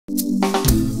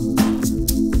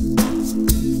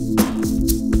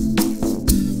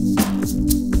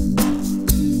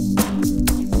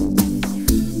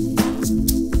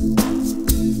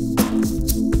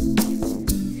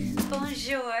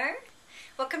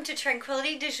welcome to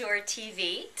Tranquility de Jour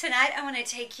TV. Tonight I want to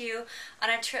take you on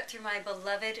a trip through my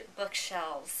beloved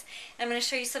bookshelves. I'm going to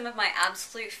show you some of my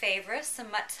absolute favorites,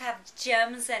 some must-have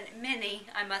gems, and many,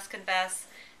 I must confess,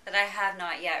 that I have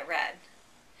not yet read.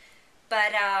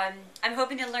 But I'm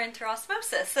hoping to learn through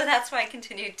osmosis, so that's why I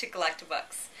continue to collect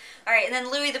books. Alright, and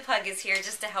then Louie the Pug is here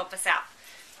just to help us out.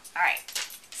 Alright,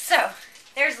 so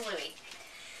there's Louie.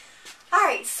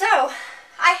 Alright, so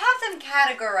I have them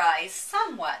categorized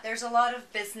somewhat. There's a lot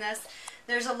of business.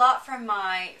 There's a lot from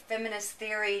my feminist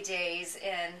theory days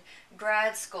in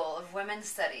grad school of women's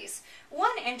studies.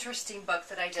 One interesting book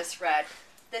that I just read,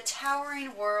 The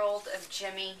Towering World of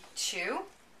Jimmy Choo.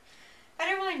 I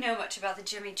don't really know much about the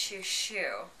Jimmy Choo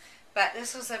shoe, but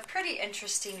this was a pretty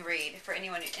interesting read for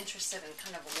anyone interested in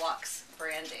kind of luxe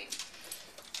branding.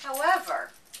 However,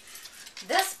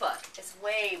 this book is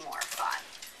way more fun.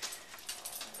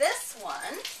 This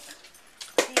one,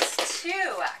 these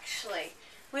two actually,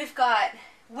 we've got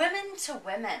Women to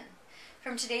Women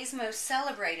from today's most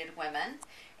celebrated women,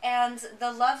 and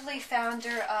the lovely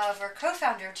founder of, or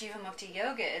co-founder of Jivamukti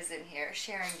Yoga is in here,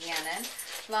 Sharon Gannon,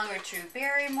 Longer Drew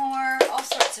Barrymore, all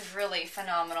sorts of really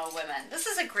phenomenal women. This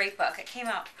is a great book. It came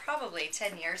out probably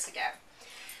 10 years ago.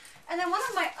 And then one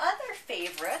of my other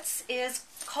favorites is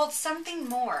called Something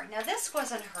More. Now this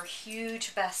wasn't her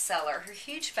huge bestseller. Her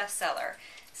huge bestseller,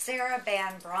 Sarah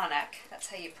Ban Bronick, that's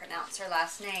how you pronounce her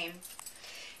last name.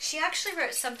 She actually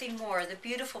wrote Something More, the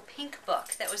beautiful pink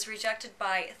book that was rejected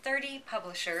by 30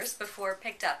 publishers before it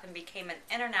picked up and became an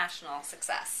international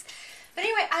success. But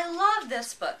anyway, I love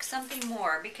this book, Something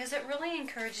More, because it really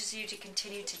encourages you to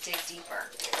continue to dig deeper.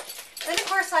 Then of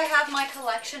course I have my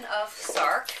collection of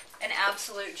Sark, an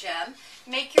absolute gem.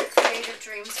 Make Your Creative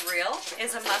Dreams Real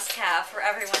is a must-have for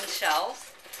everyone's shelves.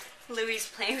 Louie's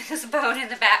playing with his bone in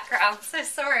the background, so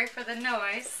sorry for the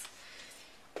noise.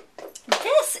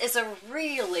 This is a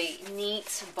really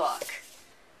neat book.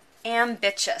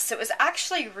 Ambitious. It was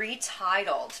actually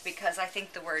retitled because I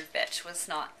think the word bitch was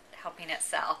not helping it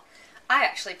sell. I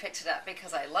actually picked it up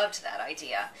because I loved that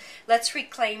idea. Let's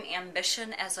Reclaim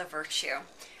Ambition as a Virtue.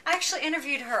 I actually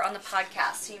interviewed her on the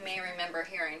podcast, so you may remember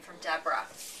hearing from Deborah.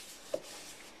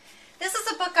 This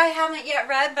is a book I haven't yet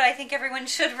read, but I think everyone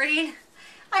should read.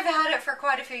 I've had it for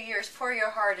quite a few years. Pour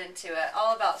Your Heart Into It.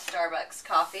 All about Starbucks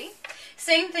coffee.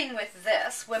 Same thing with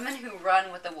this, Women Who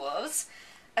Run with the Wolves.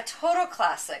 A total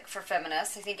classic for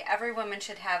feminists. I think every woman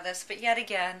should have this, but yet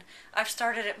again, I've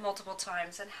started it multiple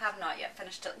times and have not yet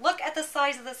finished it. Look at the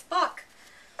size of this book.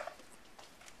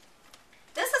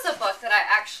 This is a book that I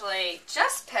actually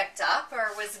just picked up,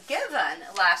 or was given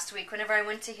last week whenever I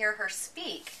went to hear her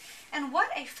speak. And what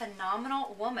a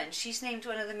phenomenal woman. She's named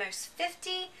one of the most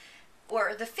 50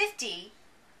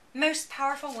 most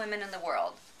powerful women in the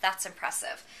world. That's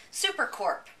impressive.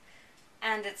 Supercorp.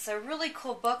 And it's a really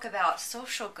cool book about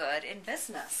social good in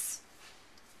business.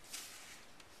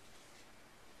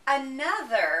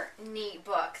 Another neat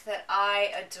book that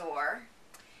I adore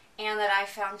and that I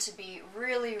found to be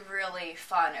really, really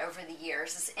fun over the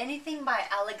years is Anything by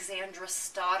Alexandra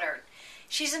Stoddard.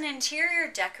 She's an interior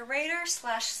decorator /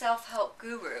 self-help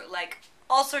guru, like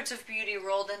all sorts of beauty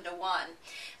rolled into one.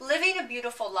 Living a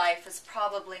Beautiful Life is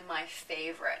probably my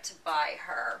favorite by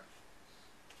her.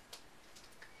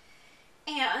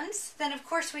 And then of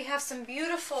course we have some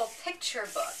beautiful picture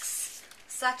books,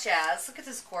 such as, look at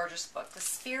this gorgeous book, The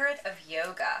Spirit of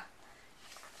Yoga.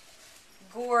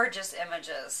 Gorgeous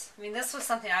images. I mean, this was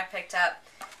something I picked up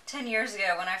 10 years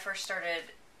ago when I first started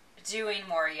doing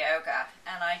more yoga,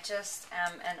 and I just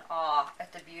am in awe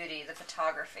at the beauty, the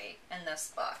photography in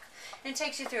this book. And it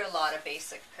takes you through a lot of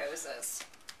basic poses.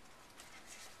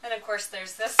 And of course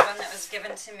there's this one that was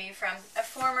given to me from a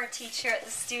former teacher at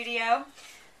the studio.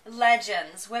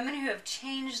 Legends, Women Who Have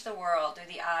Changed the World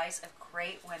Through the Eyes of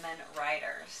Great Women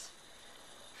Writers.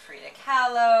 Frida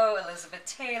Kahlo, Elizabeth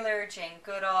Taylor, Jane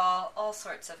Goodall, all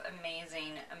sorts of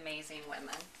amazing, amazing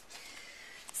women.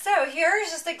 So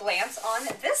here's just a glance on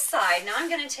this side. Now I'm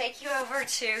going to take you over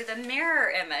to the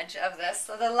mirror image of this,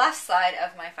 so the left side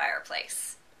of my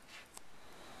fireplace.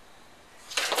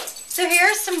 So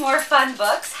here's some more fun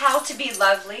books. How to Be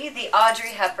Lovely, The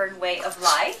Audrey Hepburn Way of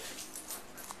Life.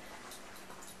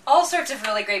 All sorts of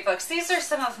really great books. These are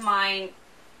some of my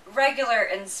regular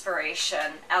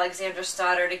inspiration. Alexandra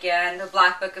Stoddard again, The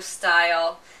Black Book of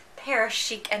Style, Paris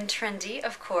Chic and Trendy,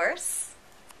 of course.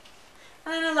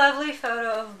 And then a lovely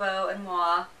photo of Beau and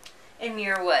Moi in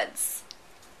Muir Woods.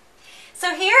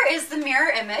 So here is the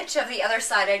mirror image of the other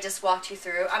side I just walked you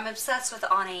through. I'm obsessed with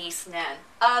Anais Nin.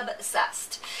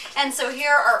 Obsessed. And so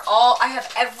here are I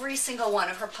have every single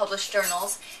one of her published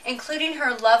journals, including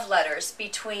her love letters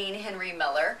between Henry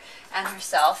Miller and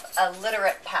herself, A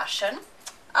Literate Passion.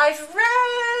 I've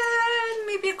read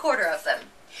maybe a quarter of them.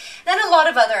 Then a lot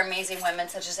of other amazing women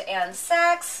such as Anne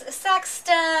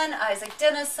Sexton, Isaac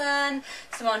Denison,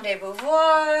 Simone de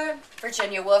Beauvoir,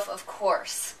 Virginia Woolf, of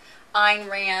course, Ayn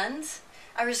Rand.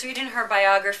 I was reading her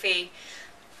biography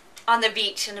on the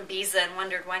beach in Ibiza and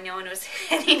wondered why no one was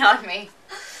hitting on me.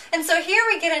 And so here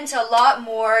we get into a lot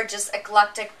more just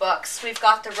eclectic books. We've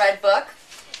got the Red Book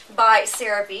by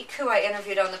Sarah Beek, who I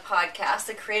interviewed on the podcast,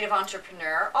 the creative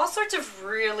entrepreneur. All sorts of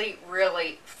really,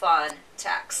 really fun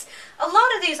texts. A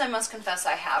lot of these, I must confess,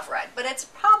 I have read, but it's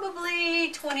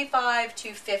probably 25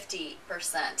 to 50%.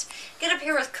 Get up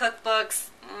here with cookbooks.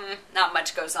 Not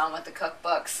much goes on with the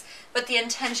cookbooks, but the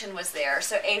intention was there,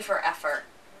 so A for effort.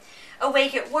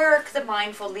 Awake at Work, The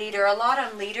Mindful Leader, a lot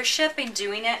on leadership and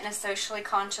doing it in a socially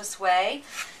conscious way.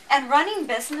 And running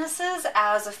businesses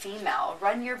as a female.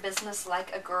 Run your business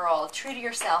like a girl. True to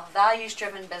yourself,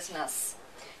 values-driven business.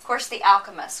 Of course, The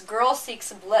Alchemist, Girl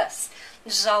Seeks Bliss.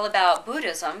 This is all about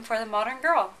Buddhism for the modern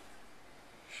girl.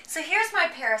 So here's my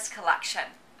Paris collection,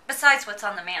 besides what's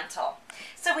on the mantle.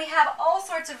 So we have all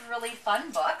sorts of really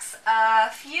fun books. A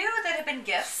few that have been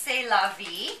gifts. C'est la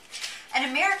vie. An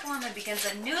American woman begins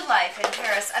a new life in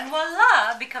Paris, and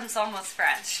voila, becomes almost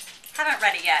French. Haven't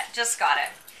read it yet, just got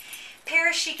it.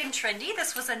 Paris Chic and Trendy.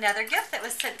 This was another gift that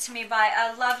was sent to me by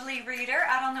a lovely reader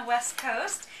out on the West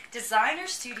Coast. Designer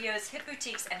studios, hip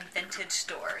boutiques, and vintage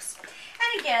stores.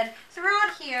 And again,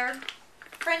 throughout here,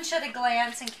 French at a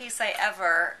glance in case I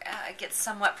ever get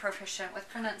somewhat proficient with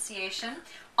pronunciation.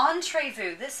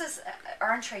 Entrevue. This is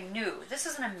Entrevue. This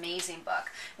is an amazing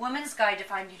book. Woman's Guide to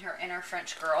Finding Her Inner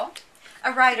French Girl.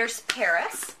 A Writer's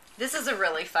Paris. This is a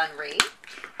really fun read.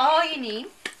 All You Need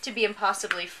to Be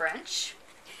Impossibly French.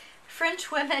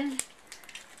 French Women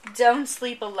Don't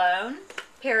Sleep Alone.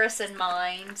 Paris in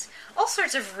Mind. All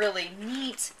sorts of really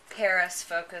neat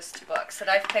Paris-focused books that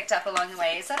I've picked up along the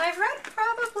ways, and I've read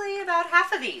probably about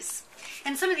half of these.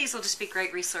 And some of these will just be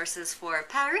great resources for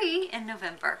Paris in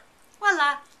November.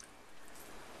 Voila!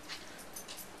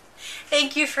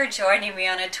 Thank you for joining me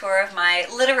on a tour of my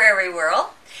literary world.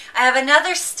 I have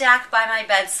another stack by my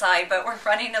bedside, but we're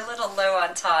running a little low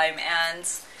on time, and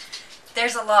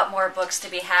there's a lot more books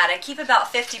to be had. I keep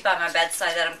about 50 by my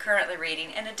bedside that I'm currently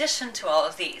reading, in addition to all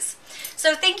of these.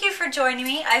 So thank you for joining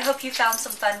me. I hope you found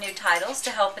some fun new titles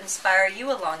to help inspire you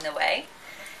along the way.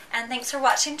 And thanks for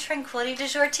watching Tranquility du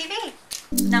Jour TV.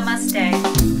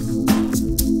 Namaste.